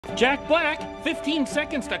Jack Black, 15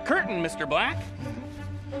 seconds to curtain, Mr. Black.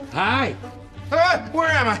 Hi. Where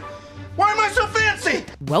am I? Why am I so fancy?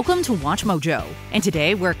 Welcome to Watch Mojo, and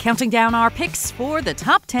today we're counting down our picks for the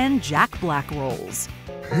top 10 Jack Black roles.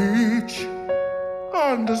 Peach,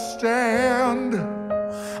 understand,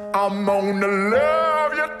 I'm gonna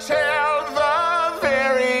love you till the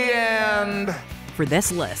very end. For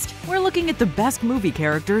this list, we're looking at the best movie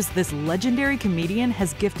characters this legendary comedian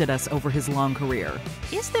has gifted us over his long career.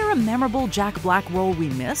 Is there a memorable Jack Black role we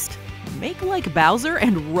missed? Make like Bowser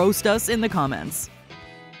and roast us in the comments.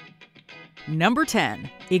 Number 10.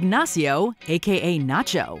 Ignacio, aka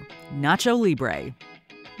Nacho. Nacho Libre.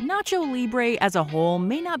 Nacho Libre as a whole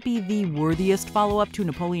may not be the worthiest follow-up to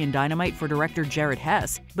Napoleon Dynamite for director Jared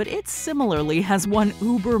Hess, but it similarly has one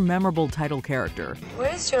uber-memorable title character.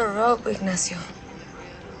 Where's your rope, Ignacio?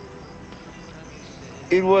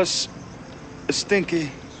 It was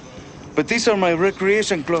stinky, but these are my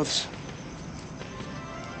recreation clothes.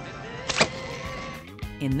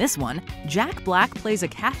 In this one, Jack Black plays a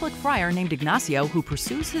Catholic friar named Ignacio who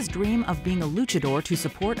pursues his dream of being a luchador to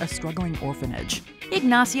support a struggling orphanage.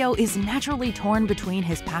 Ignacio is naturally torn between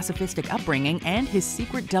his pacifistic upbringing and his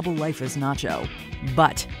secret double life as Nacho.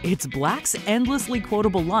 But it's Black's endlessly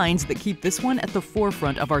quotable lines that keep this one at the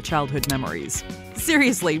forefront of our childhood memories.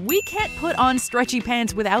 Seriously, we can't put on stretchy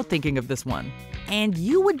pants without thinking of this one. And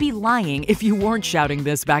you would be lying if you weren't shouting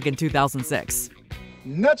this back in 2006.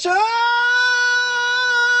 Nacho!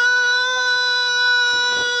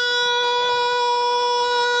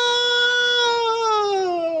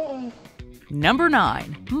 Number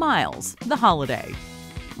 9. Miles, the Holiday.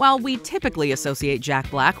 While we typically associate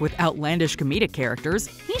Jack Black with outlandish comedic characters,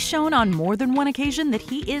 he's shown on more than one occasion that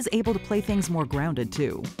he is able to play things more grounded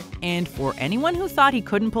too. And for anyone who thought he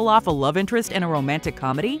couldn't pull off a love interest in a romantic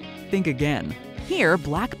comedy, think again. Here,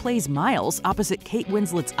 Black plays Miles opposite Kate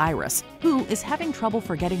Winslet's Iris, who is having trouble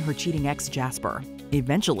forgetting her cheating ex Jasper.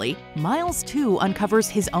 Eventually, Miles too uncovers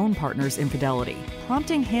his own partner's infidelity,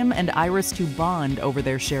 prompting him and Iris to bond over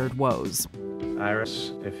their shared woes.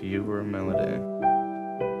 Iris, if you were a melody.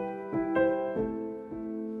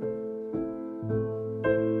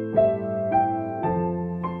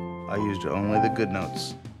 I used only the good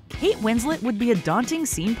notes. Kate Winslet would be a daunting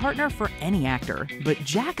scene partner for any actor, but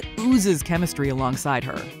Jack oozes chemistry alongside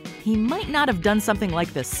her. He might not have done something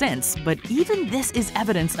like this since, but even this is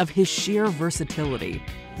evidence of his sheer versatility.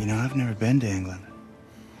 You know, I've never been to England.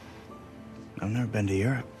 I've never been to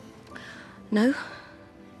Europe. No?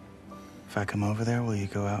 If I come over there, will you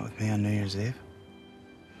go out with me on New Year's Eve?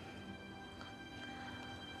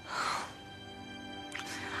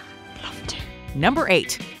 Love to. Number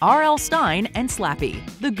 8. R.L. Stine and Slappy,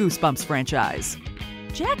 the Goosebumps franchise.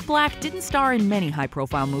 Jack Black didn't star in many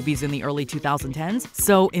high-profile movies in the early 2010s,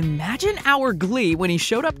 so imagine our glee when he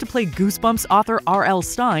showed up to play Goosebumps author R.L.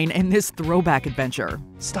 Stine in this throwback adventure.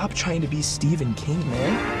 Stop trying to be Stephen King,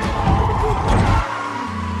 man.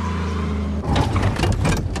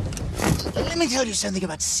 Let me tell you something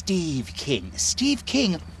about Steve King. Steve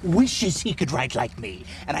King wishes he could write like me,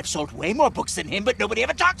 and I've sold way more books than him, but nobody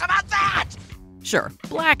ever talks about that! Sure,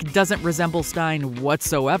 Black doesn't resemble Stine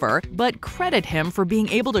whatsoever, but credit him for being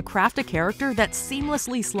able to craft a character that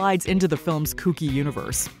seamlessly slides into the film's kooky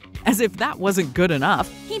universe. As if that wasn't good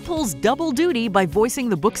enough, he pulls double duty by voicing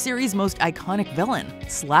the book series' most iconic villain,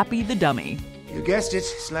 Slappy the Dummy. You guessed it,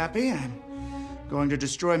 Slappy. I'm going to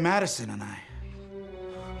destroy Madison, and I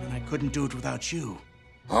couldn't do it without you.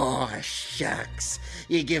 Oh, shucks.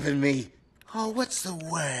 You're giving me... Oh, what's the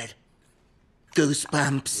word?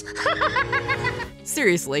 Goosebumps.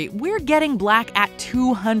 Seriously, we're getting Black at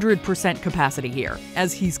 200% capacity here,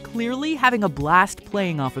 as he's clearly having a blast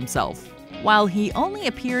playing off himself. While he only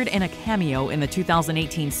appeared in a cameo in the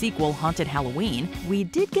 2018 sequel Haunted Halloween, we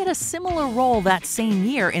did get a similar role that same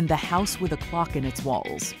year in The House with a Clock in Its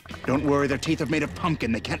Walls. Don't worry, their teeth are made of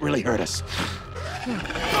pumpkin. They can't really hurt us.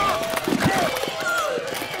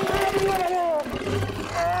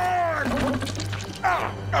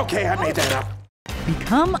 Okay, I made that up.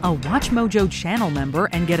 Become a WatchMojo channel member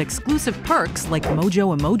and get exclusive perks like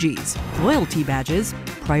Mojo emojis, loyalty badges,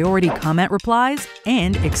 priority comment replies,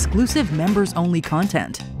 and exclusive members-only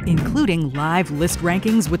content, including live list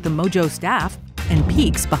rankings with the Mojo staff and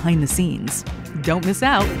peeks behind the scenes. Don't miss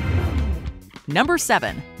out. Number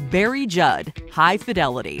 7. Barry Judd, High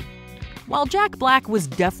Fidelity. While Jack Black was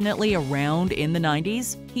definitely around in the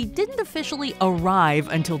 90s, he didn't officially arrive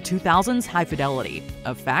until 2000's High Fidelity,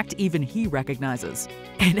 a fact even he recognizes.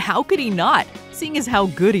 And how could he not, seeing as how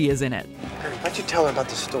good he is in it? Why'd you tell her about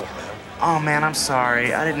the store? Oh man, I'm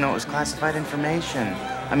sorry. I didn't know it was classified information.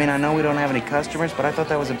 I mean, I know we don't have any customers, but I thought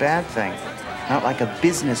that was a bad thing. not like a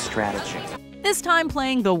business strategy. This time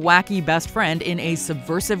playing the wacky best friend in a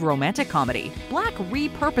subversive romantic comedy, Black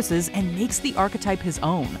repurposes and makes the archetype his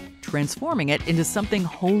own, transforming it into something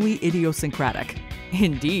wholly idiosyncratic.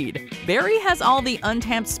 Indeed, Barry has all the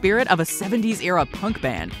untapped spirit of a 70s-era punk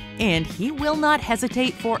band, and he will not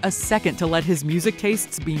hesitate for a second to let his music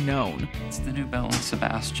tastes be known. It's the new Belle and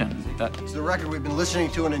Sebastian. It's the record we've been listening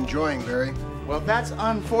to and enjoying, Barry. Well, that's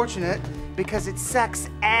unfortunate because it sucks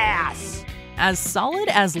ass. As solid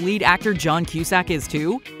as lead actor John Cusack is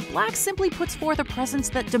too, Black simply puts forth a presence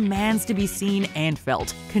that demands to be seen and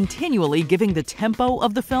felt, continually giving the tempo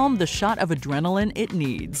of the film the shot of adrenaline it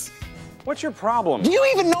needs. What's your problem? Do you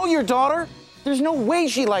even know your daughter? There's no way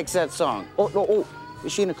she likes that song. Oh,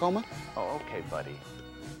 is she in a coma? Oh, okay, buddy.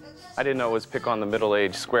 I didn't know it was Pick on the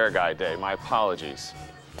Middle-Aged Square Guy Day. My apologies.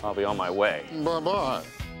 I'll be on my way. Bye-bye.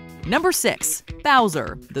 Number 6,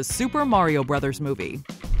 Bowser, the Super Mario Bros. Movie.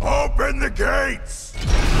 Open the gates!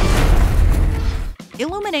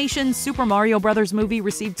 Illumination's Super Mario Bros. Movie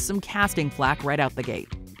received some casting flack right out the gate.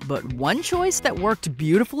 But one choice that worked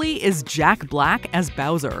beautifully is Jack Black as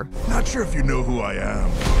Bowser. Not sure if you know who I am,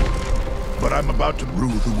 but I'm about to rule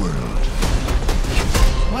the world.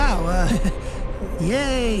 Wow,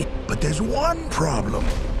 yay! But there's one problem.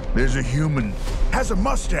 There's a human, has a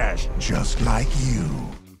mustache, just like you.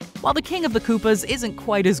 While the King of the Koopas isn't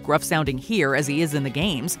quite as gruff-sounding here as he is in the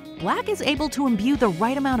games, Black is able to imbue the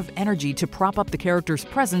right amount of energy to prop up the character's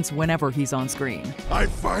presence whenever he's on screen. I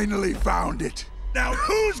finally found it. Now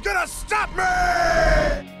who's gonna stop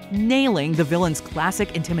me? Nailing the villain's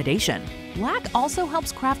classic intimidation, Black also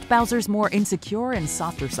helps craft Bowser's more insecure and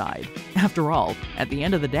softer side. After all, at the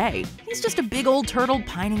end of the day, he's just a big old turtle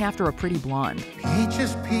pining after a pretty blonde.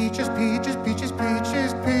 Peaches, peaches, peaches, peaches,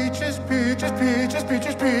 peaches, peaches, peaches, peaches,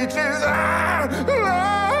 peaches, peaches. Ah!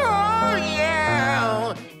 Oh,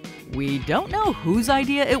 yeah! We don't know whose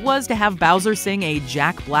idea it was to have Bowser sing a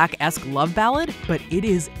Jack Black-esque love ballad, but it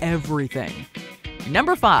is everything.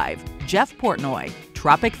 Number 5, Jeff Portnoy,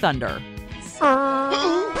 Tropic Thunder.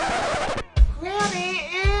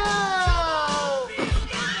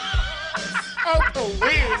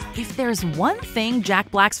 If there's one thing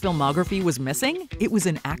Jack Black's filmography was missing, it was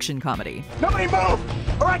an action comedy. Nobody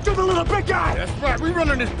move, or I do the little big guy. That's right, we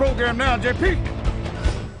running this program now, JP.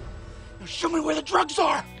 Now show me where the drugs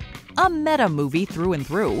are. A meta movie through and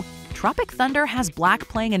through, Tropic Thunder has Black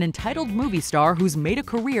playing an entitled movie star who's made a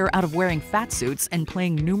career out of wearing fat suits and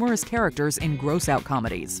playing numerous characters in gross-out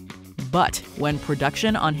comedies. But when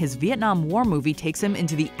production on his Vietnam War movie takes him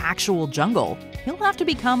into the actual jungle, he'll have to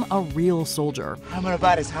become a real soldier. I'm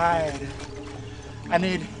about as hired. I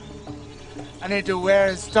need to wear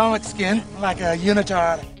his stomach skin like a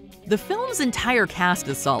unitard. The film's entire cast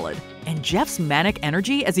is solid, and Jeff's manic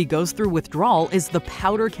energy as he goes through withdrawal is the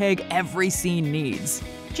powder keg every scene needs.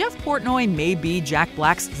 Jeff Portnoy may be Jack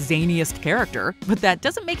Black's zaniest character, but that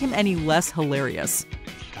doesn't make him any less hilarious.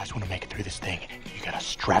 If you guys want to make it through this thing, you gotta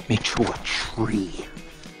strap me to a tree.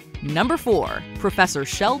 Number 4, Professor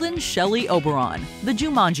Sheldon Shelley Oberon, the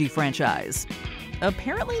Jumanji franchise.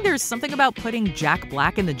 Apparently there's something about putting Jack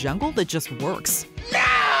Black in the jungle that just works.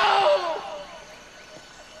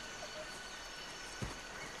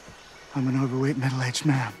 I'm an overweight middle-aged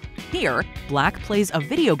man. Here, Black plays a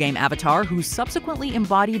video game avatar who's subsequently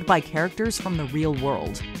embodied by characters from the real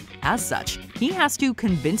world. As such, he has to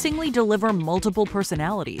convincingly deliver multiple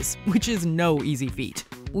personalities, which is no easy feat.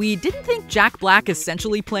 We didn't think Jack Black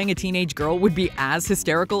essentially playing a teenage girl would be as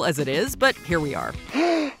hysterical as it is, but here we are.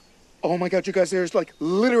 Oh my God, you guys, there's like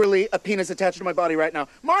literally a penis attached to my body right now.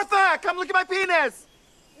 Martha, come look at my penis!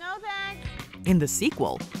 No thanks. In the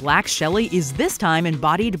sequel, Black Shelley is this time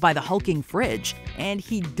embodied by the hulking Fridge, and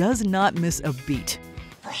he does not miss a beat.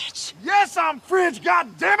 Fridge. Yes, I'm Fridge,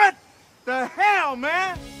 goddammit! The hell,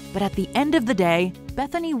 man! But at the end of the day,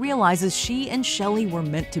 Bethany realizes she and Shelley were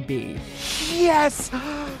meant to be. Yes!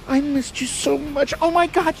 I missed you so much. Oh my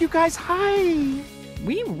God, you guys, hi!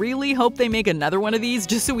 We really hope they make another one of these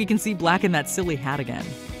just so we can see Black in that silly hat again.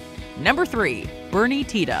 Number 3, Bernie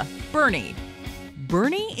Tita, Bernie.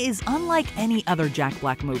 Bernie is unlike any other Jack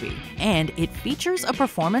Black movie, and it features a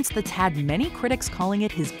performance that's had many critics calling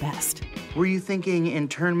it his best. Were you thinking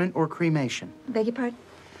internment or cremation? Beg your pardon?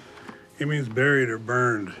 He means buried or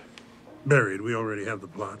burned. Buried, we already have the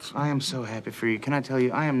plots. I am so happy for you. Can I tell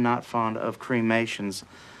you, I am not fond of cremations.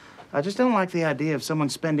 I just don't like the idea of someone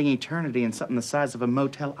spending eternity in something the size of a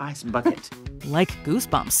motel ice bucket. Like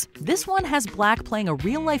Goosebumps, this one has Black playing a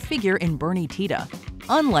real-life figure in Bernie Tita.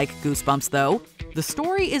 Unlike Goosebumps, though, the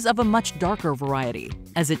story is of a much darker variety,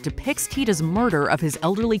 as it depicts Tita's murder of his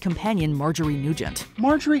elderly companion, Marjorie Nugent.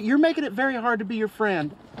 Marjorie, you're making it very hard to be your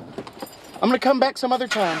friend. I'm gonna come back some other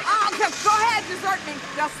time. Oh, just go ahead, desert me,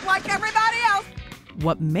 just like everybody else.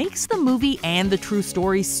 What makes the movie and the true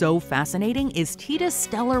story so fascinating is Tita's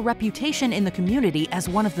stellar reputation in the community as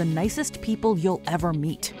one of the nicest people you'll ever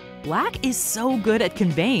meet. Black is so good at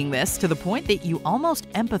conveying this to the point that you almost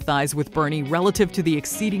empathize with Bernie relative to the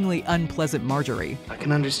exceedingly unpleasant Marjorie. I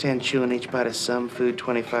can understand chewing each bite of some food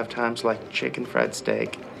 25 times like chicken fried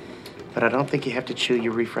steak, but I don't think you have to chew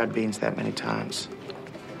your refried beans that many times.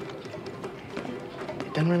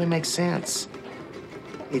 It doesn't really make sense.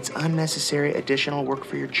 It's unnecessary additional work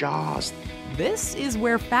for your jaws. This is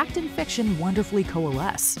where fact and fiction wonderfully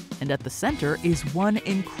coalesce, and at the center is one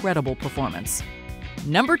incredible performance.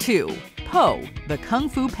 Number 2, Po, the Kung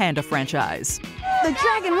Fu Panda franchise. The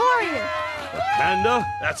Dragon Warrior. The panda?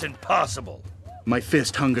 That's impossible. My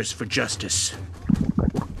fist hungers for justice.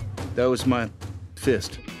 That was my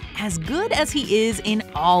fist. As good as he is in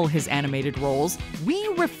all his animated roles, we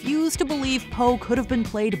refuse to believe Po could have been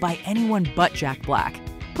played by anyone but Jack Black.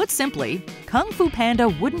 Put simply, Kung Fu Panda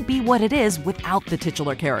wouldn't be what it is without the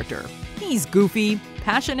titular character. He's goofy,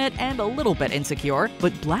 passionate, and a little bit insecure,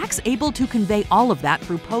 but Black's able to convey all of that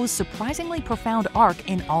through Po's surprisingly profound arc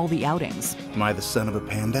in all the outings. Am I the son of a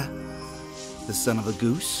panda? The son of a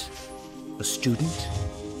goose? A student?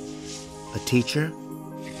 A teacher?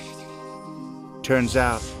 Turns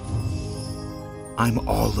out, I'm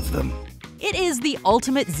all of them. It is the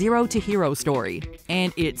ultimate zero-to-hero story,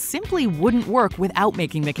 and it simply wouldn't work without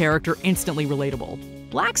making the character instantly relatable.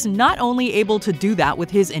 Black's not only able to do that with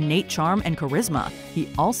his innate charm and charisma, he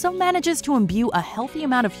also manages to imbue a healthy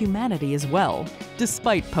amount of humanity as well,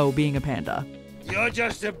 despite Po being a panda. You're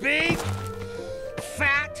just a big,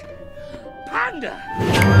 fat panda.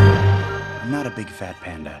 I'm not a big fat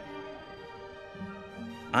panda.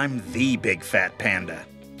 I'm the big fat panda.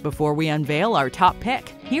 Before we unveil our top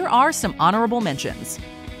pick, here are some honorable mentions.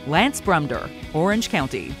 Lance Brumder, Orange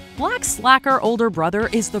County. Black's slacker older brother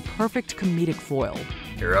is the perfect comedic foil.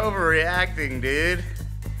 You're overreacting, dude.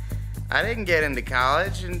 I didn't get into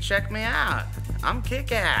college, and check me out. I'm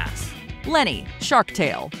kick-ass. Lenny, Shark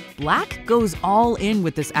Tale. Black goes all in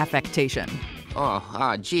with this affectation.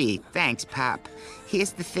 Gee, thanks, Pop.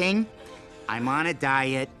 Here's the thing. I'm on a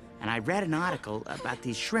diet, and I read an article about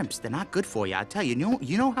these shrimps. They're not good for you, I'll tell you.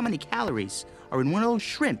 You know how many calories are in one of those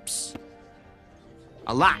shrimps?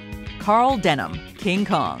 A lot. Carl Denham, King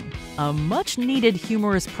Kong. A much-needed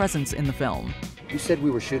humorous presence in the film. You said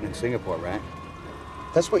we were shooting in Singapore, right?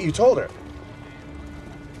 That's what you told her.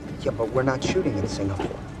 Yeah, but we're not shooting in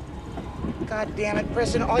Singapore. God damn it,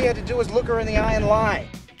 Preston. All you had to do was look her in the eye and lie.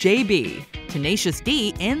 JB, Tenacious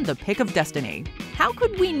D in The Pick of Destiny. How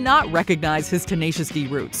could we not recognize his Tenacious D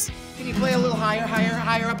roots? Can you play a little higher,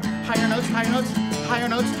 higher up, higher notes, higher notes, higher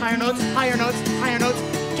notes, higher notes, higher notes, higher notes?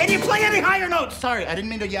 Can you play any higher notes? Sorry, I didn't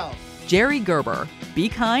mean to yell. Jerry Gerber, Be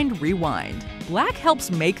Kind, Rewind. Black helps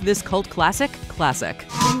make this cult classic classic.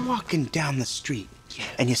 You're walking down the street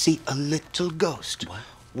and you see a little ghost.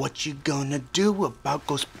 What you gonna do about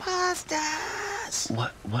Ghostbusters?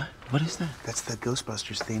 What is that? That's the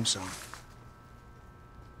Ghostbusters theme song.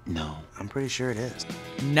 No. I'm pretty sure it is.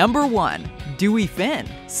 Number 1, Dewey Finn,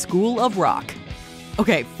 School of Rock.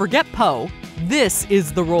 Okay, forget Po. This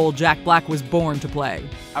is the role Jack Black was born to play.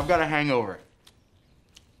 I've got a hangover.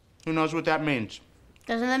 Who knows what that means?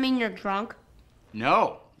 Doesn't that mean you're drunk?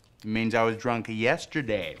 No. It means I was drunk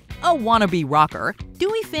yesterday. A wannabe rocker,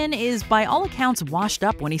 Dewey Finn is by all accounts washed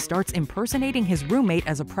up when he starts impersonating his roommate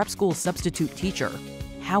as a prep school substitute teacher.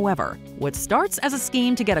 However, what starts as a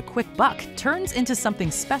scheme to get a quick buck turns into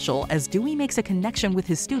something special as Dewey makes a connection with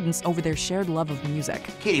his students over their shared love of music.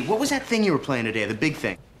 Katie, what was that thing you were playing today, the big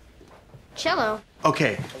thing? Cello.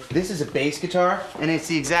 Okay, this is a bass guitar, and it's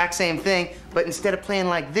the exact same thing, but instead of playing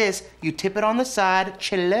like this, you tip it on the side,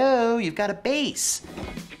 cello, you've got a bass.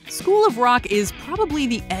 School of Rock is probably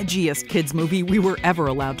the edgiest kids movie we were ever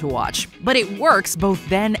allowed to watch, but it works both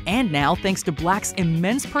then and now thanks to Black's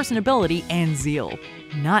immense personability and zeal.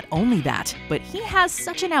 Not only that, but he has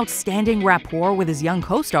such an outstanding rapport with his young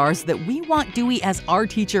co-stars that we want Dewey as our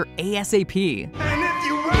teacher ASAP. And if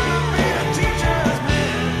you wanna be a teacher's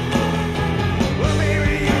man, well,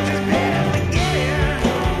 baby, you just better forget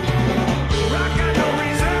it. Rock got no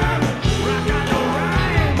reason, rock got no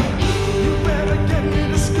rhyme. You better get me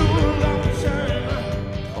to school on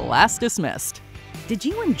time. Class dismissed. Did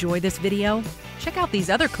you enjoy this video? Check out these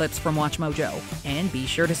other clips from WatchMojo, and be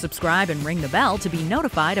sure to subscribe and ring the bell to be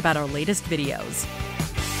notified about our latest videos.